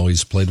we all know.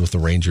 He's played with the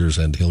Rangers,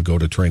 and he'll go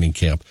to training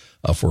camp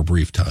for a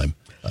brief time.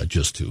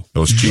 Just to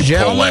those cheap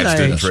Poleats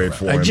didn't trade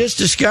for him. I just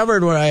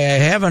discovered what I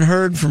haven't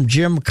heard from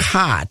Jim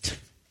Cott.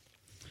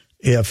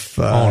 If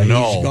he's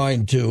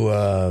going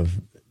to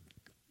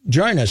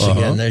join us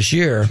again this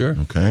year. Sure.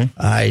 Okay.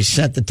 I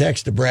sent the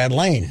text to Brad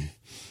Lane.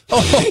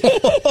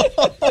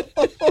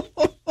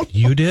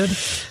 You did?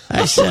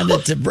 I sent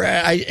it to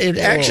Brad. I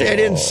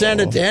didn't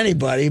send it to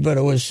anybody, but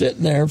it was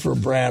sitting there for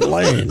Brad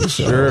Lane.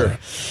 So, sure.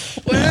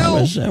 Well,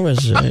 it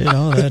was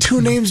the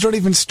 2 names don't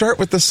even start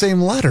with the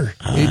same letter.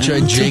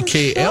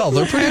 HIJKL.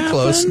 They're pretty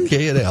close.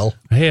 K and L.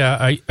 Hey,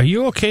 are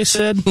you okay,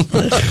 Sid?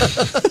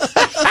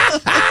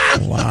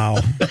 Wow.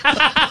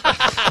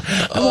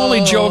 I'm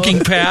only joking,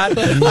 Pat.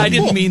 I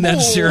didn't mean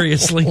that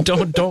seriously.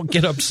 Don't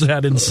get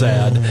upset and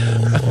sad.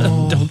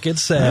 Don't get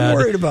sad. I'm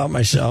worried about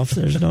myself.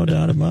 There's no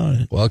doubt about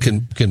it. Well,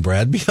 can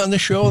Brad be on the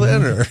show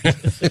then? Or?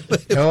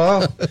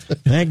 Hello?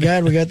 Thank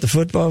God we got the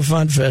Football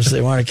Fun Fest.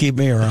 They want to keep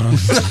me around.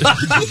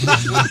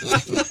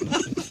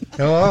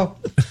 Hello?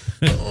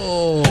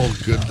 Oh,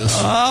 goodness.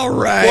 All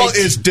right. Well,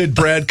 did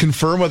Brad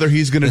confirm whether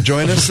he's going to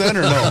join us then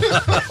or no?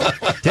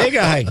 Take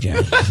a hike, John.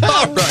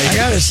 All right. I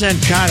got to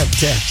send Cott a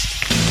text.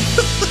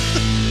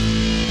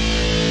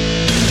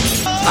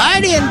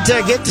 I didn't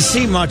get to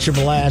see much of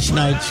last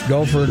night's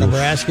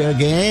Gopher-Nebraska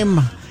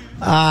game.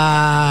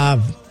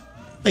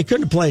 They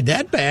couldn't have played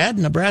that bad,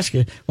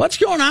 Nebraska. What's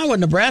going on with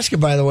Nebraska,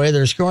 by the way?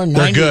 They're scoring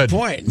 90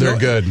 points. They're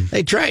good.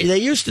 They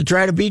used to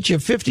try to beat you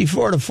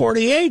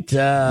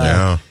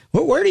 54-48.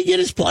 Where did he get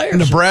his players?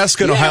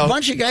 Nebraska and Ohio. A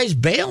bunch of guys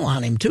bail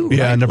on him, too.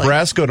 Yeah, right?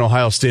 Nebraska and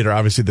Ohio State are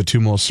obviously the two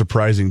most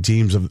surprising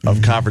teams of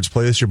conference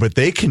play this year, but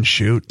they can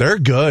shoot. They're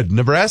good.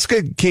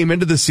 Nebraska came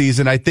into the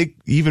season, I think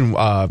even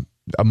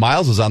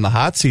Miles was on the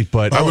hot seat,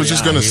 but I was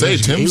just going to say,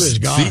 Tim's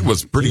seat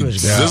was pretty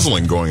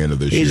sizzling going into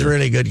this year. He's a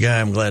really good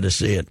guy. I'm glad to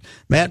see it.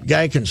 Matt,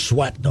 guy can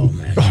sweat, though,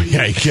 man. Oh,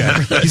 yeah, he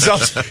can. He's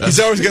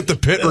always got the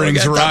pit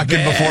rings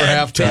rocking before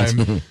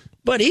halftime.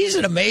 But he's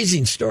an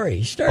amazing story.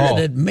 He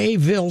started at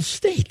Mayville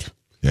State.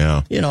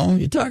 Yeah. You know,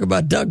 you talk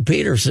about Doug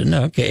Peterson.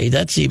 Okay,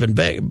 that's even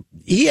big.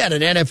 He had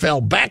an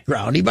NFL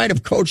background. He might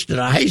have coached at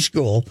a high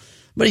school,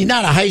 but he's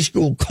not a high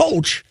school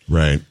coach.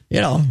 Right.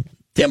 You know,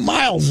 Tim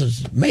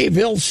Miles'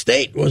 Mayville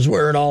State was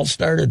where it all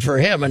started for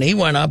him, and he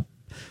went up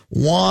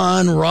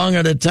one rung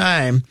at a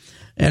time,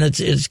 and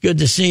it's good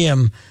to see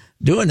him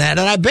doing that.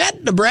 And I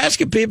bet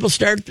Nebraska people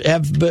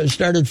have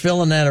started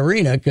filling that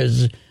arena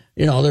because,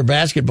 you know, their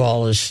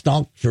basketball is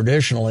stunk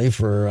traditionally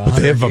for 100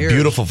 But they have a years.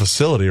 beautiful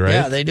facility, right?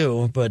 Yeah, they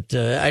do, but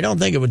I don't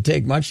think it would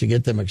take much to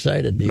get them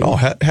excited. Do you? Oh,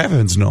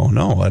 heavens, no,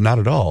 not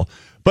at all.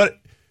 But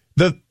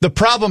the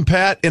problem,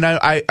 Pat, and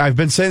I've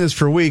been saying this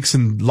for weeks,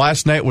 and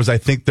last night was, I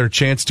think, their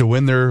chance to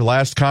win their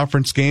last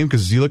conference game,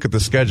 because you look at the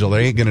schedule,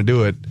 they ain't going to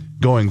do it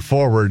going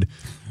forward.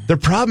 Their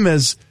problem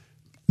is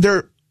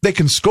they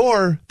can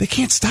score, they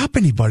can't stop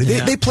anybody.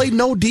 They play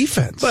no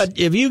defense. But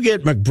if you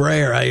get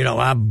McBrayer,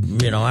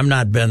 I'm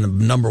not been the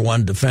number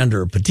one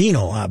defender of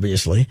Patino,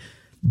 obviously,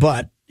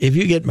 but if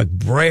you get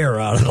McBrayer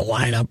out of the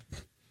lineup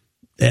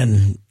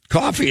and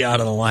Coffey out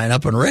of the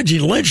lineup and Reggie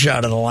Lynch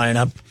out of the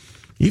lineup,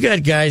 you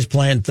got guys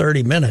playing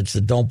 30 minutes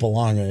that don't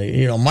belong.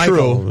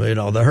 Michael, True.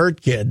 The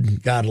hurt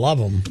kid, God love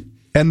him.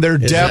 And their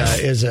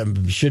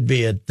depth should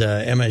be at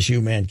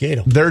MSU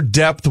Mankato. Their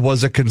depth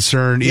was a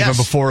concern even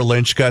before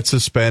Lynch got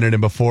suspended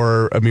and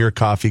before Amir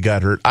Coffey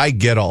got hurt. I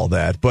get all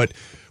that, but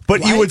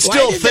you would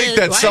still think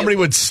that somebody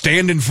would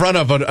stand in front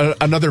of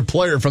another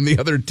player from the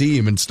other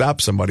team and stop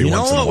somebody once in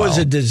a while. You know what was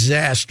a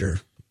disaster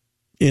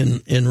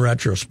in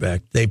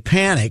retrospect? They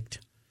panicked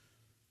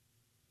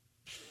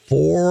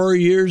 4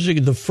 years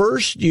ago. The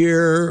first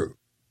year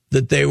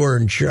that they were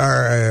in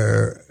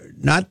charge,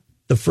 not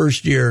the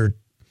first year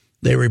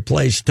they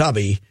replaced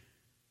Tubby,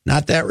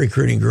 not that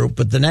recruiting group,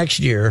 but the next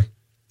year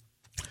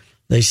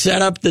they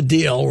set up the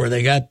deal where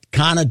they got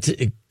Konate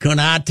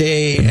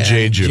and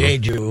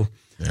Jeju.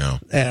 Yeah.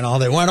 And all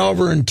they went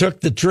over and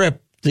took the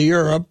trip to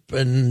Europe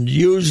and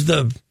used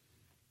the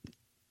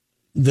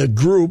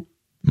group.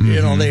 Mm-hmm.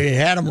 You know, they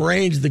had them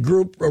arrange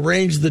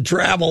the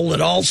travel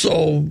that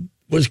also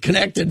was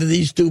connected to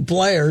these two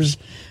players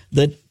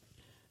that,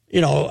 you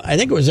know, I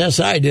think it was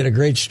SI did a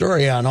great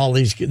story on all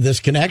this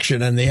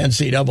connection, and the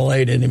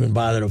NCAA didn't even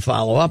bother to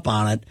follow up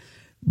on it.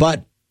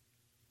 But,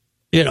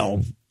 you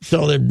know,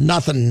 so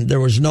there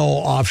was no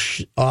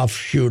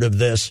offshoot of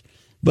this.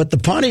 But the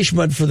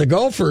punishment for the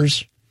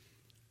Gophers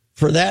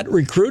for that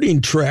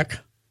recruiting trick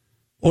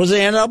was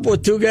they ended up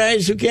with two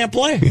guys who can't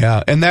play.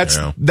 Yeah, and that's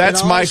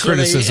my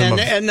criticism.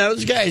 And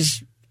those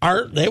guys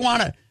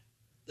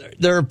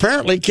they're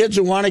apparently kids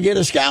who want to get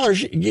a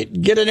scholarship,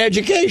 get an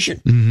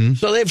education. Mm-hmm.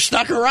 So they've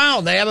stuck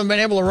around. They haven't been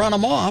able to run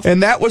them off.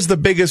 And that was the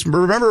biggest.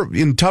 Remember,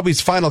 in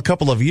Tubby's final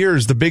couple of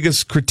years, the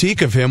biggest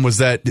critique of him was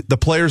that the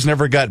players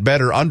never got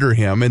better under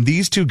him. And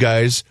these two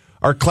guys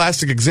are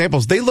classic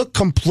examples. They look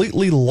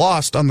completely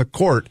lost on the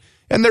court,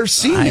 and they're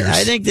seniors.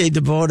 I think they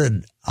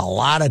devoted a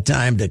lot of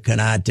time to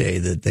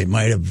Konate that they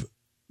might have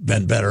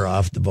been better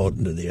off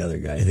devoting to the other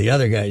guy. The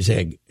other guy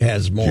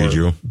has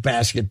more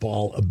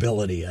basketball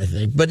ability, I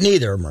think, but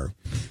neither of them are.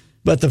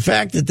 But the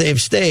fact that they've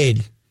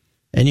stayed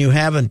and you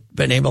haven't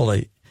been able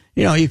to,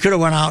 you know, you could have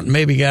went out and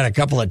maybe got a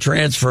couple of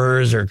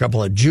transfers or a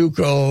couple of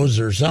JUCOs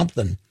or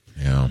something.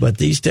 Yeah. But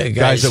these two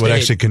guys that would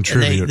actually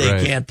contribute,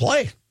 they can't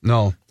play.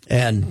 No.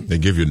 And they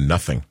give you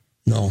nothing.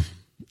 No.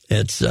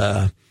 It's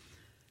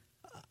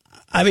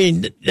I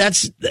mean,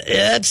 that's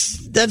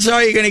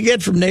all you're going to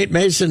get from Nate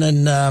Mason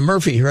and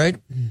Murphy, right?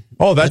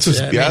 Oh,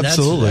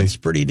 absolutely. That's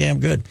pretty damn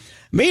good.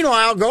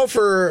 Meanwhile,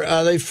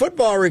 the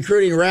football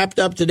recruiting wrapped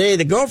up today.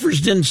 The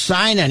Gophers didn't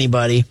sign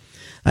anybody.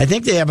 I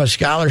think they have a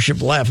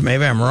scholarship left.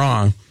 Maybe I'm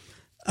wrong.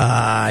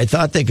 I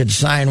thought they could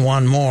sign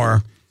one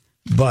more,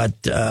 but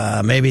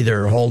maybe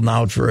they're holding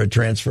out for a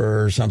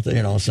transfer or something,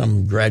 you know,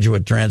 some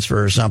graduate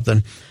transfer or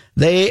something.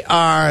 They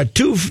are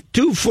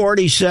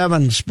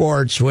 247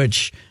 Sports,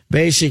 which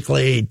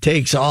basically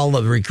takes all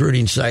the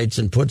recruiting sites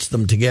and puts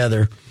them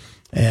together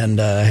and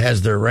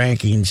has their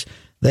rankings.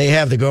 They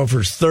have the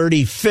Gophers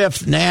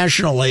 35th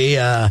nationally,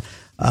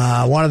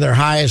 one of their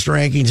highest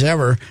rankings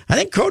ever. I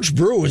think Coach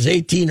Brew was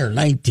 18 or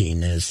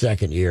 19 his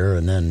second year,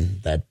 and then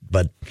that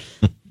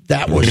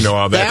was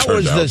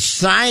the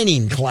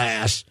signing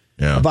class.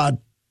 Yeah. About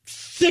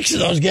 6 of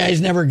those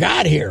guys never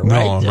got here,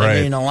 right? No, right.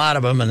 I mean, a lot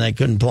of them, and they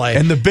couldn't play.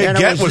 And the big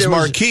get was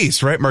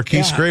Marquise, right?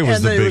 Marquise Gray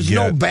was the big get. And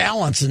there was no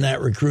balance in that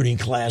recruiting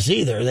class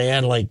either. They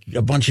had like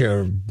a bunch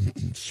of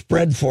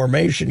spread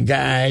formation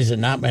guys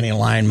and not many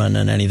linemen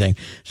and anything.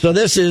 So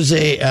this is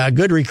a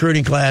good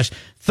recruiting class.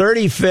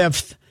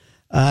 35th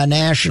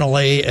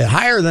nationally,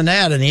 higher than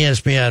that in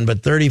ESPN,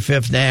 but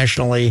 35th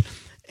nationally.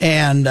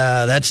 And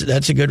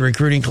that's a good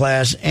recruiting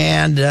class.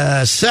 And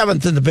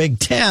 7th in the Big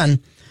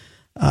Ten,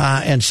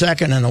 and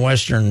 2nd in the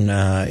Western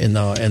in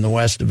the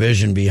West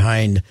Division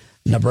behind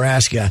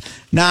Nebraska.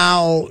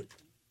 Now,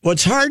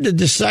 what's hard to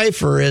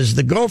decipher is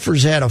the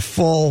Gophers had a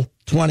full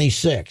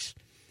 26,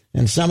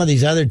 and some of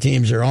these other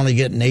teams are only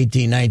getting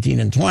 18, 19,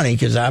 and 20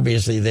 because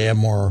obviously they have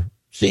more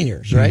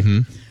seniors, right?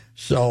 Mm-hmm.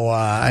 So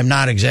I'm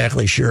not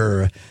exactly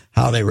sure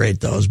how they rate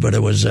those, but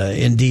it was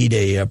indeed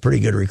a pretty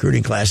good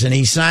recruiting class. And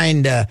he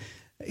signed, I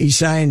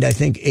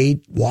think,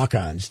 8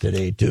 walk-ons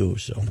today, too.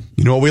 So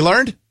you know what we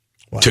learned?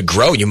 What? To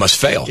grow, you must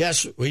fail.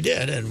 Yes, we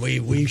did, and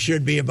we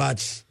should be about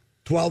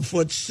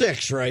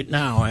 12'6" right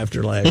now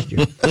after last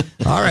year.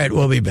 All right,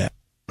 we'll be back.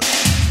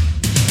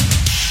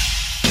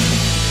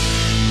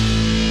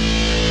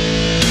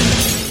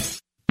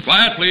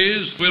 Quiet,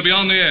 please. We'll be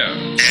on the air.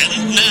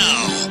 And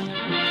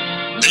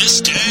now,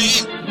 this day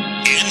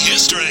in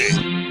history.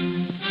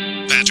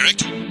 Patrick?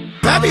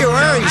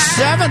 February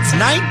 7th,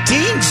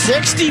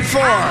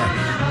 1964.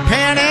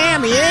 Pan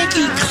Am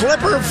Yankee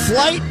Clipper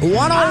Flight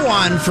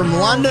 101 from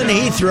London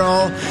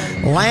Heathrow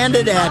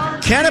landed at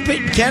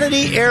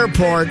Kennedy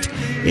Airport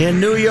in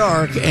New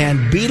York,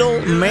 and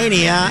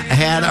Beatlemania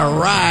had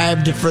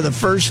arrived for the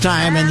first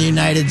time in the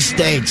United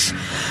States.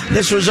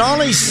 This was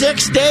only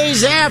 6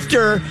 days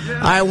after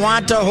I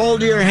Want to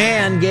Hold Your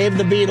Hand gave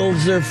the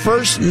Beatles their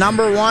first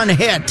 #1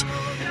 hit.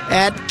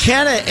 At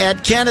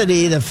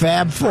Kennedy, the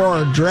Fab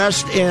Four,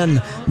 dressed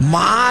in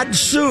mod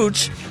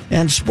suits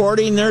and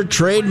sporting their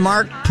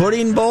trademark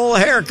pudding bowl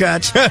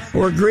haircuts,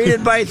 were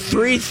greeted by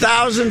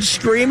 3,000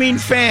 screaming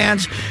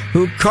fans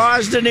who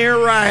caused a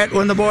near riot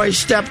when the boys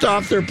stepped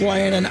off their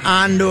plane and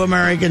onto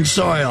American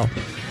soil.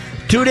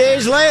 2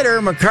 days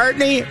later,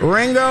 McCartney,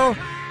 Ringo,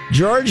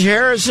 George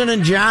Harrison,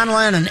 and John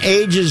Lennon,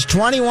 ages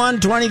 21,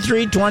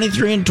 23,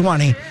 23, and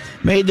 20,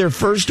 made their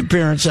first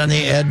appearance on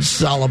the Ed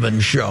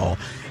Sullivan Show.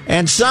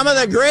 And some of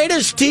the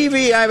greatest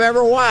TV I've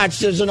ever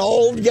watched as an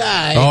old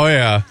guy. Oh,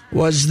 yeah.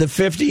 Was the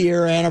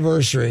 50-year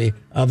anniversary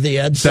of the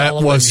Ed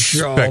Sullivan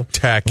Show. That was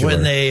spectacular.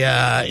 When they,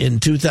 in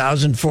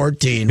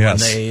 2014,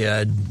 yes.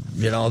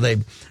 when they,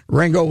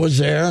 Ringo was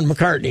there and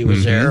McCartney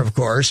was there, of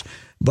course.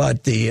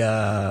 But they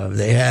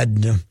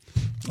had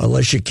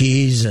Alicia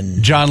Keys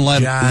and John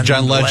Legend.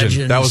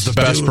 That was the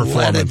best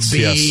performance.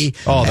 Yes.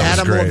 Oh, that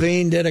Adam was great.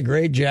 Levine did a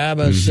great job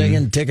of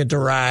singing Ticket to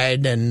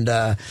Ride, and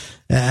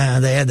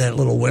they had that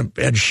little wimp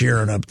Ed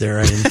Sheeran up there.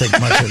 I didn't think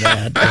much of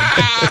that.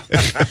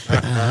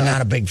 I'm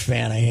not a big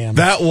fan of him.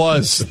 That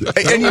was,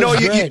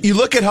 and you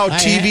look at how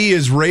TV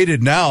is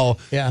rated now.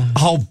 Yeah.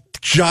 How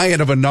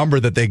giant of a number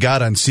that they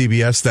got on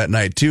CBS that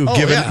night too.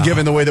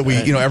 Given the way that we,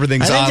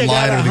 everything's online,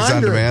 everything's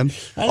on demand.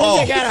 I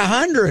think they got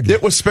 100.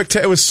 It was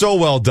spectacular. It was so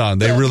well done.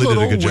 They really did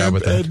a good job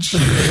with that.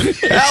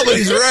 Albert,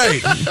 he's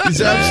right. He's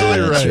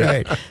absolutely right.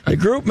 That's right. The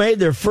group made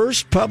their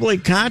first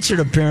public concert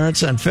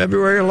appearance on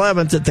February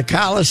 11th at the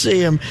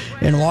Coliseum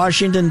in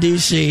Washington,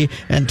 D.C.,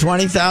 and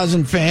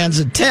 20,000 fans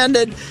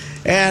attended.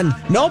 And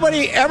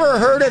nobody ever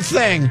heard a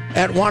thing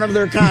at one of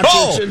their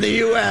concerts in the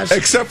U.S.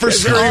 except for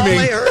screaming. All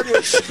they heard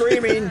was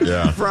screaming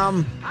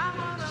from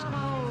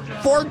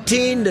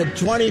 14 to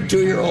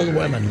 22-year-old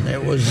women.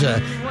 It was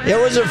a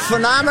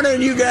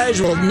phenomenon you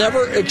guys will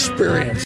never experience.